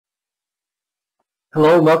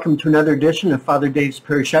Hello and welcome to another edition of Father Dave's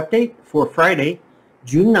Parish Update for Friday,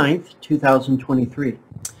 June 9th, 2023.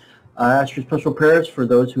 Ask your special prayers for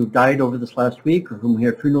those who have died over this last week or whom we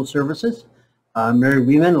had funeral services. Mary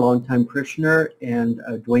Weeman, longtime parishioner, and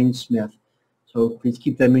Dwayne Smith. So please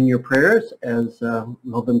keep them in your prayers as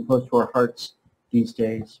we hold them close to our hearts these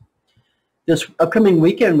days. This upcoming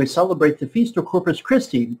weekend we celebrate the Feast of Corpus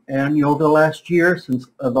Christi, and over the last year, since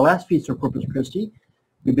the last Feast of Corpus Christi,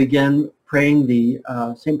 we began praying the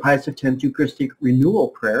St. Pius X Eucharistic Renewal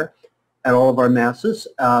prayer at all of our Masses.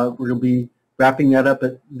 We're going to be wrapping that up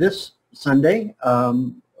at this Sunday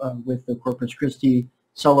with the Corpus Christi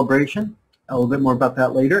celebration. A little bit more about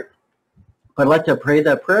that later. But I'd like to pray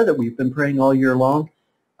that prayer that we've been praying all year long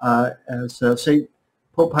as St.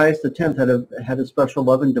 Pope Pius X had a special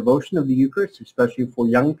love and devotion of the Eucharist, especially for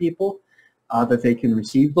young people, that they can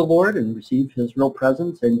receive the Lord and receive His real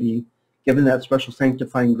presence and be given that special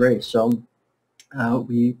sanctifying grace. So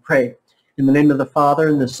we pray in the name of the Father,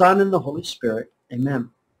 and the Son, and the Holy Spirit.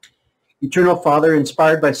 Amen. Eternal Father,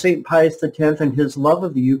 inspired by St. Pius X and his love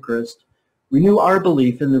of the Eucharist, renew our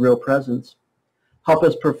belief in the real presence. Help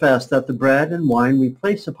us profess that the bread and wine we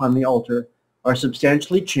place upon the altar are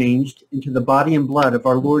substantially changed into the body and blood of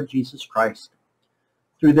our Lord Jesus Christ.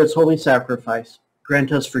 Through this holy sacrifice,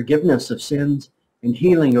 grant us forgiveness of sins and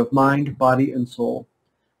healing of mind, body, and soul.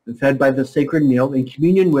 And fed by the sacred meal in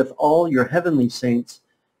communion with all your heavenly saints,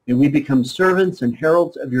 may we become servants and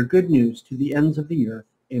heralds of your good news to the ends of the earth.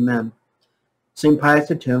 Amen. St. Pius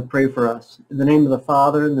X, pray for us. In the name of the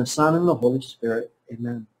Father, and the Son, and the Holy Spirit.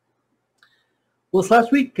 Amen. Well, this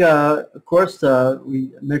last week, of course, we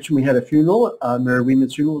mentioned we had a funeral. Mary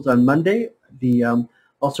Weeman's funeral was on Monday.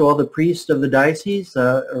 Also, all the priests of the diocese,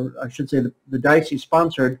 or I should say the diocese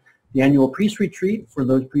sponsored the annual priest retreat for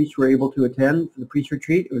those priests who were able to attend. For the priest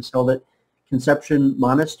retreat, it was held at Conception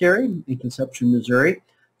Monastery in Conception, Missouri.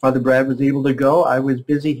 Father Brad was able to go. I was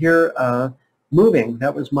busy here moving.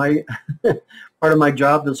 That was my part of my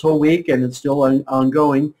job this whole week, and it's still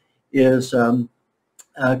ongoing, is kind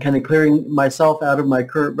of clearing myself out of my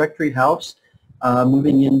current rectory house,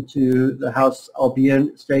 moving into the house I'll be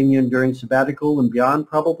staying in during sabbatical and beyond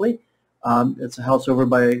probably. It's a house over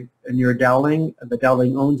by near Dowling. The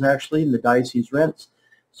Dowling owns actually, and the diocese rents.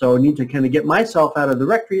 So I need to kind of get myself out of the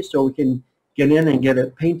rectory so we can get in and get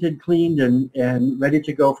it painted, cleaned, and ready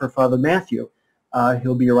to go for Father Matthew.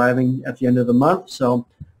 He'll be arriving at the end of the month, so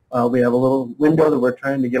we have a little window that we're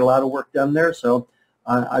trying to get a lot of work done there. So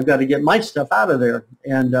I've got to get my stuff out of there,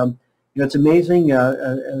 and it's amazing.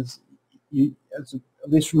 At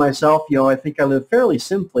least for myself, I think I live fairly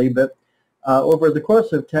simply, but over the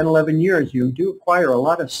course of 10, 11 years, you do acquire a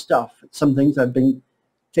lot of stuff. Some things I've been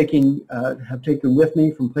have taken with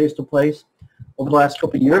me from place to place. Over the last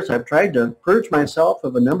couple of years, I've tried to purge myself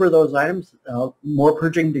of a number of those items, more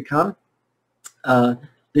purging to come.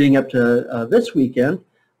 Leading up to this weekend,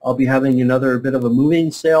 I'll be having another bit of a moving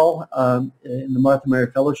sale in the Martha Mary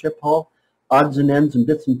Fellowship Hall. Odds and ends and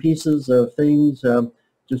bits and pieces of things,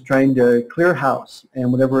 just trying to clear house.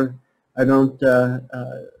 And whatever I don't...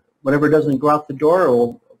 whatever doesn't go out the door,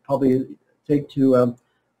 will probably take to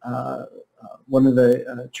one of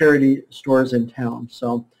the charity stores in town.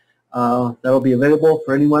 So that'll be available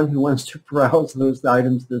for anyone who wants to browse those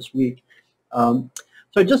items this week.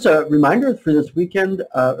 So just a reminder for this weekend,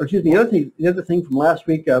 or excuse me, the other thing from last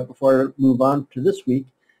week before I move on to this week,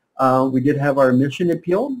 we did have our mission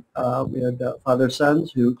appeal. We had Father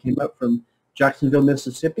Sons who came up from Jacksonville,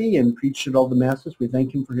 Mississippi and preached at all the Masses. We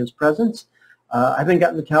thank him for his presence. I haven't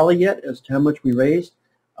gotten the tally yet as to how much we raised.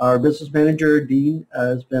 Our business manager, Dean,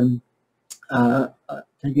 has been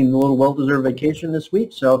taking a little well-deserved vacation this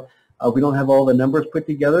week, so we don't have all the numbers put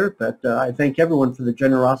together, but I thank everyone for the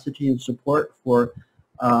generosity and support for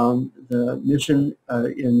the mission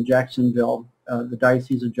in Jacksonville, the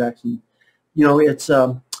Diocese of Jackson. It's,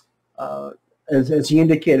 as he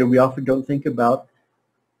indicated, we often don't think about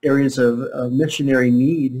areas of missionary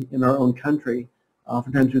need in our own country.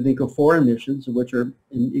 Oftentimes we think of foreign missions, which are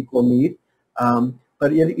in equal need.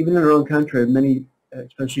 But even in our own country, many,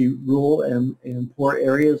 especially rural and poor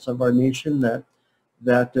areas of our nation that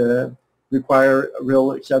require a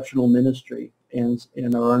real exceptional ministry and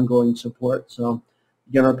our ongoing support. So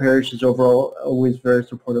again, our parish is overall always very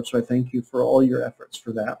supportive, so I thank you for all your efforts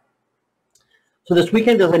for that. So this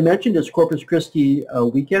weekend, as I mentioned, is Corpus Christi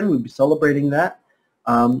weekend. We'll be celebrating that.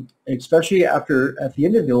 Especially at the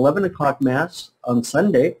end of the 11 o'clock Mass on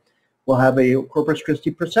Sunday, we'll have a Corpus Christi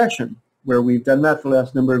procession, where we've done that for the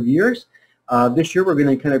last number of years. This year we're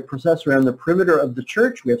going to kind of process around the perimeter of the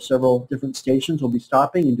church. We have several different stations we'll be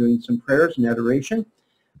stopping and doing some prayers and adoration.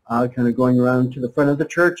 kind of going around to the front of the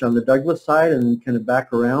church on the Douglas side and then kind of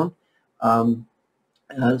back around.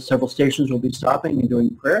 Several stations will be stopping and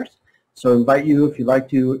doing prayers. So I invite you, if you'd like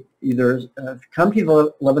to, either come to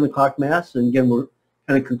the 11 o'clock Mass, and again, we'll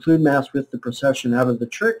kind of conclude Mass with the procession out of the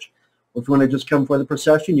church. Or if you want to just come for the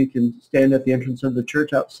procession, you can stand at the entrance of the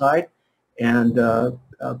church outside and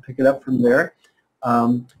pick it up from there.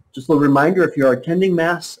 Just a little reminder, if you're attending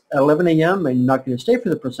Mass at 11 a.m. and you're not going to stay for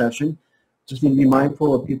the procession, just need to be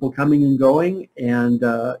mindful of people coming and going and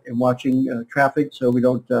watching traffic so we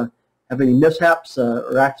don't have any mishaps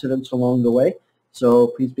or accidents along the way. So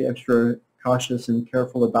please be extra cautious and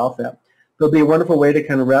careful about that. It'll be a wonderful way to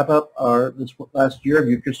kind of wrap up this last year of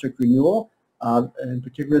Eucharistic Renewal, in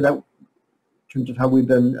particular that in terms of how we've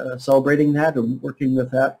been celebrating that and working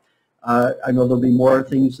with that. I know there'll be more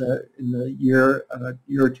things in the year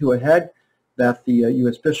or two ahead that the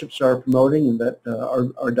U.S. bishops are promoting and that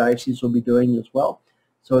our diocese will be doing as well.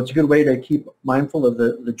 So it's a good way to keep mindful of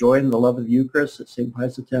the joy and the love of the Eucharist that St.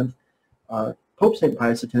 Pius X, Pope St.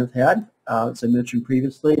 Pius X had, as I mentioned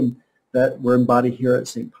previously, and that we're embodied here at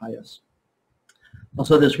St. Pius.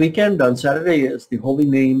 Also this weekend, on Saturday, is the Holy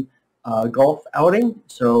Name golf outing.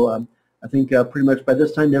 So I think pretty much by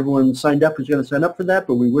this time everyone signed up who's going to sign up for that,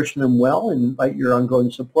 but we wish them well and invite your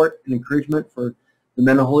ongoing support and encouragement for the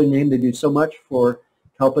Men of Holy Name. They do so much to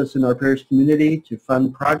help us in our parish community, to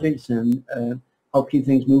fund projects and help keep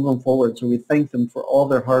things moving forward. So we thank them for all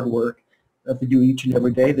their hard work that they do each and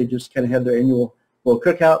every day. They just kind of had their annual little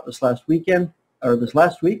cookout this last week.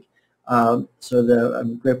 So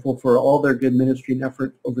I'm grateful for all their good ministry and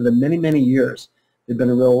effort over the many, many years. They've been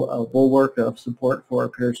a real bulwark of support for our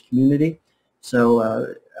parish community. So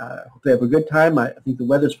I hope they have a good time. I think the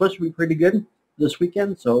weather's supposed to be pretty good this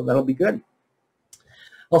weekend, so that'll be good.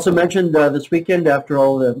 Also mentioned this weekend, after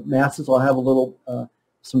all the Masses, I'll have a little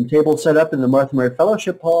some tables set up in the Martha Mary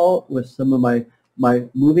Fellowship Hall with some of my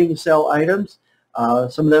moving cell items.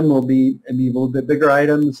 Some of them will be maybe a little bit bigger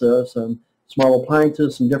items, some small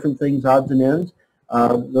appliances, some different things, odds and ends.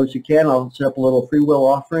 Those you can, I'll set up a little free will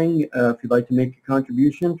offering if you'd like to make a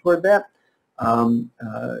contribution toward that.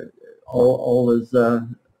 All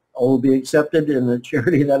will be accepted in the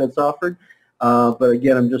charity that it's offered. But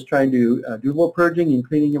again, I'm just trying to do a little purging and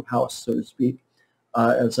cleaning of house, so to speak,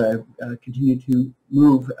 as I continue to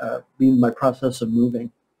move, be in my process of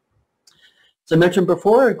moving. As I mentioned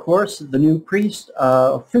before, of course, the new priest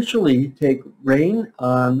officially take the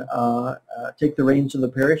reins of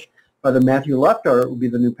the parish. Father Matthew Leftar will be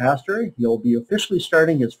the new pastor. He'll be officially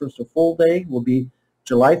starting his first full day. Will be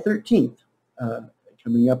July 13th,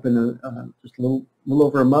 coming up in just a little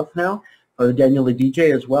over a month now. Father Daniel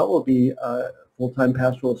DJ as well will be full-time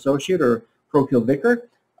pastoral associate or parochial vicar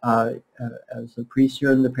as a priest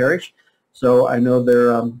here in the parish. So I know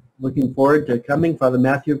they're looking forward to coming. Father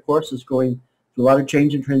Matthew, of course, is going through a lot of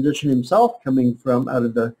change and transition himself, coming from out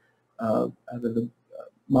of the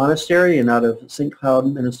monastery and out of St. Cloud,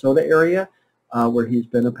 Minnesota area, where he's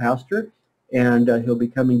been a pastor, and he'll be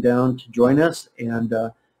coming down to join us. And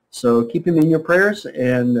so keep him in your prayers,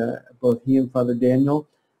 and both he and Father Daniel.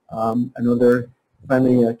 I know they're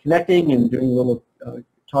finally connecting and doing a little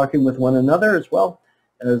talking with one another as well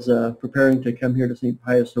as preparing to come here to St.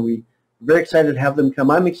 Pius. So we're very excited to have them come.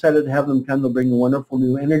 I'm excited to have them come. They'll bring a wonderful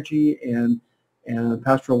new energy and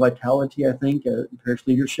pastoral vitality, I think, parish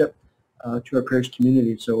leadership to our parish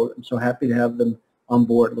community. So I'm so happy to have them on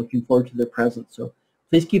board. Looking forward to their presence. So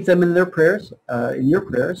please keep them in their prayers, in your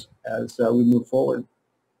prayers, as we move forward.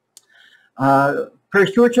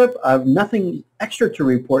 Parish Stewardship, I have nothing extra to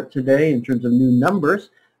report today in terms of new numbers.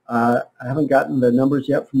 I haven't gotten the numbers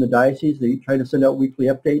yet from the diocese. They try to send out weekly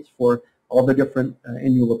updates for all the different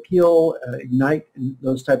annual appeal, Ignite, and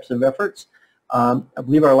those types of efforts. I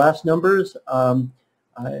believe our last numbers,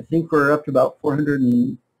 I think we're up to about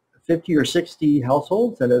 450 or 60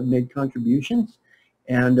 households that have made contributions.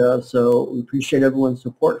 And so we appreciate everyone's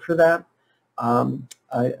support for that.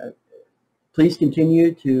 Please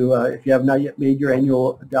continue to, if you have not yet made your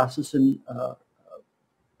annual diocesan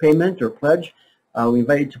payment or pledge, we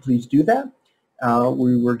invite you to please do that.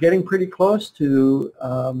 We were getting pretty close to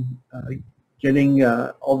getting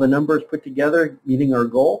all the numbers put together, meeting our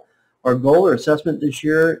goal. Our goal or assessment this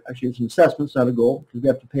year, actually it's an assessment, it's not a goal, because we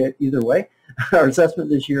have to pay it either way. Our assessment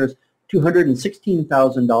this year is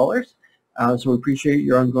 $216,000. So we appreciate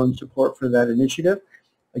your ongoing support for that initiative.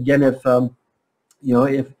 Again, if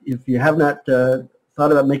if you have not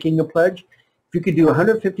thought about making a pledge, if you could do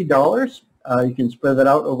 $150, you can spread that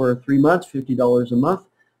out over 3 months, $50 a month.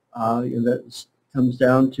 That comes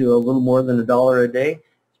down to a little more than $1 a day.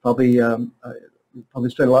 It's probably we probably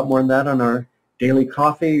spend a lot more than that on our daily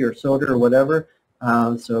coffee or soda or whatever.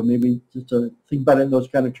 So maybe just to think about it in those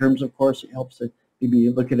kind of terms, of course, it helps to maybe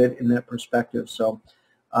look at it in that perspective. So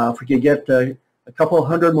if we could get a couple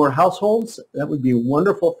hundred more households, that would be a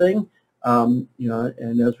wonderful thing. You know,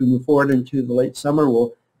 and as we move forward into the late summer,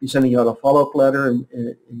 we'll be sending out a follow-up letter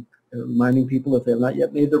and reminding people if they have not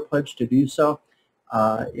yet made their pledge to do so,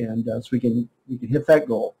 so we can hit that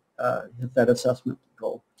goal, hit that assessment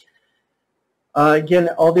goal. Again,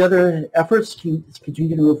 all the other efforts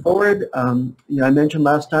continue to move forward. You know, I mentioned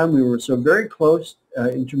last time we were so very close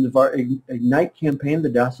in terms of our Ignite campaign, the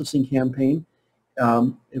Diocesan campaign.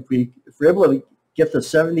 If we're able to get the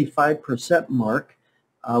 75% mark,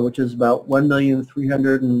 which is about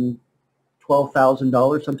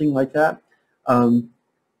 $1,312,000, something like that,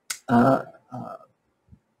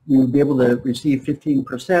 we would be able to receive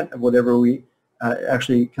 15% of whatever we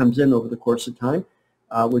actually comes in over the course of time,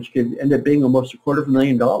 which could end up being almost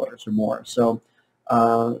 $250,000 or more. So,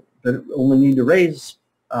 but only need to raise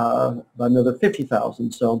about another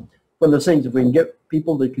 $50,000. So one of those things, if we can get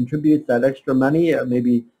people to contribute that extra money,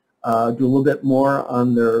 maybe do a little bit more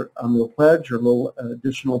on their pledge or a little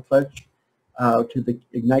additional pledge to the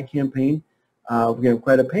Ignite campaign, we're going to have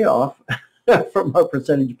quite a payoff from our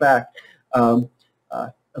percentage back.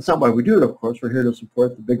 That's not why we do it, of course. We're here to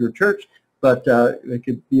support the bigger church, but it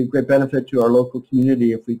could be a great benefit to our local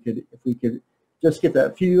community if we could just get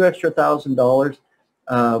that few extra $1,000.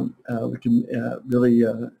 We can really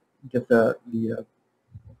get the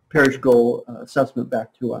parish goal assessment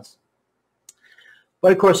back to us.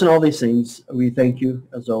 But of course, in all these things, we thank you,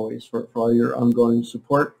 as always, for all your ongoing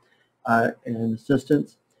support and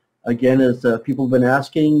assistance. Again, as people have been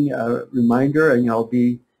asking, reminder, and I'll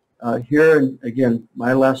be here, and again,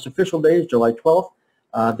 my last official day is July 12th.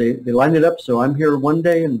 They lined it up, so I'm here one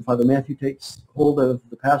day, and Father Matthew takes hold of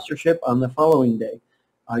the pastorship on the following day.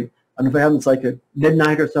 I don't know if it happens like at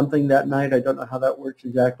midnight or something that night. I don't know how that works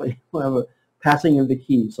exactly. We'll have a passing of the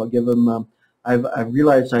keys. I'll give them, I've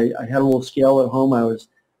realized I had a little scale at home I was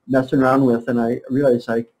messing around with, and I realized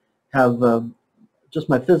I have just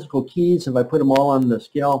my physical keys. If I put them all on the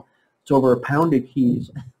scale, it's over 1 pound of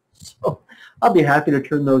keys. So I'll be happy to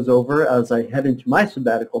turn those over as I head into my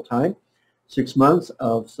sabbatical time, 6 months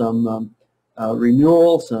of some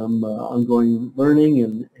renewal, some ongoing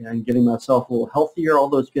learning, and getting myself a little healthier, all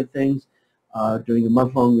those good things, doing a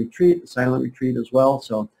month-long retreat, a silent retreat as well.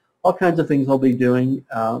 So all kinds of things I'll be doing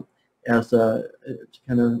as to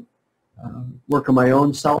kind of work on my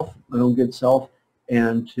own self, my own good self,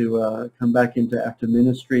 and to come back into active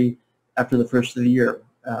ministry after the first of the year.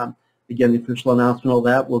 Again, the official announcement, all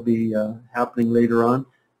that will be happening later on.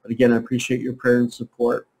 But again, I appreciate your prayer and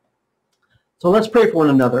support. So let's pray for one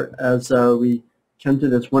another as we come to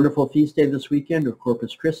this wonderful feast day this weekend of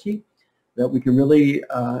Corpus Christi, that we can really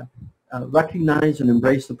recognize and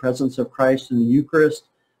embrace the presence of Christ in the Eucharist,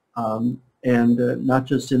 and not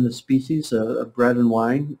just in the species of bread and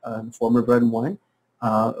wine, the form of bread and wine,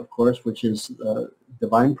 of course, which is the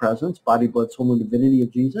divine presence, body, blood, soul, and divinity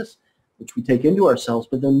of Jesus, which we take into ourselves,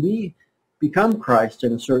 but then we become Christ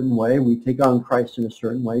in a certain way. We take on Christ in a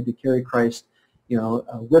certain way to carry Christ, you know,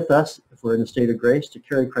 with us, if we're in a state of grace, to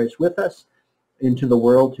carry Christ with us into the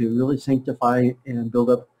world, to really sanctify and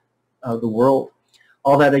build up the world.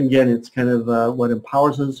 All that, again, it's kind of what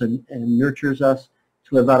empowers us and nurtures us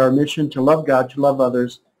to live out our mission, to love God, to love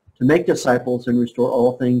others, to make disciples, and restore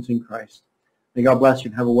all things in Christ. May God bless you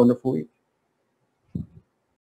and have a wonderful week.